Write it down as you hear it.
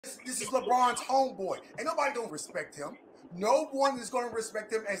This is LeBron's homeboy. Ain't nobody gonna respect him. No one is going to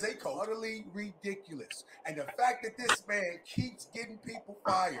respect him as a coach. Utterly ridiculous. And the fact that this man keeps getting people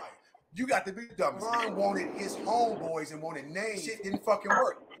fired, you got to be dumb. LeBron wanted his homeboys and wanted names. Shit didn't fucking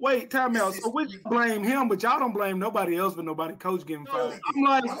work. Wait, time out. So we blame him, but y'all don't blame nobody else for nobody coach getting fired. I'm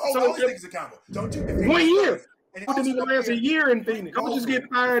like, all these things accountable. Don't you? 1 year. It didn't even last a year in Phoenix. Coaches get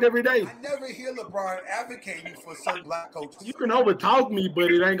fired every day. I never hear LeBron advocating for certain black coaches. You can overtalk me,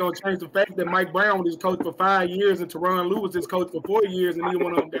 but it ain't gonna change the fact that Mike Brown was coach for 5 years and Teron Lewis is coach for 4 years, and neither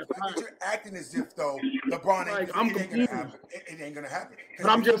one of them got fired. You're acting as if though LeBron ain't, like, I'm confused. It ain't gonna happen.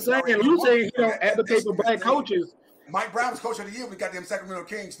 But I'm just saying, you say he don't advocate for black coaches. Mike Brown was coach of the year. We got them Sacramento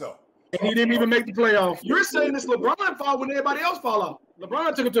Kings though. And he didn't even make the playoffs. You're saying it's LeBron's fault when everybody else fall off.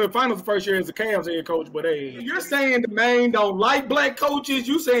 LeBron took it to the finals the first year as a Cavs head coach, but hey, you're saying the man don't like black coaches.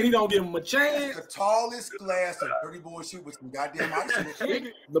 You saying he don't give them a chance. The tallest glass of dirty bullshit with some goddamn ice in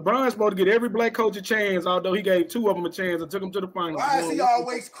it. LeBron's supposed to get every black coach a chance, although he gave 2 of them a chance and took them to the finals. Why is he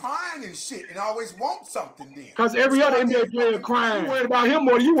always crying and shit and always want something then? Because every other NBA player crying. You worried about him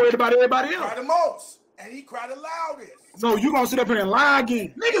more than you worried about everybody else. He cried the most. And he cried the loudest. So you gonna sit up here and lie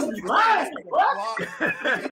again? Niggas be lying.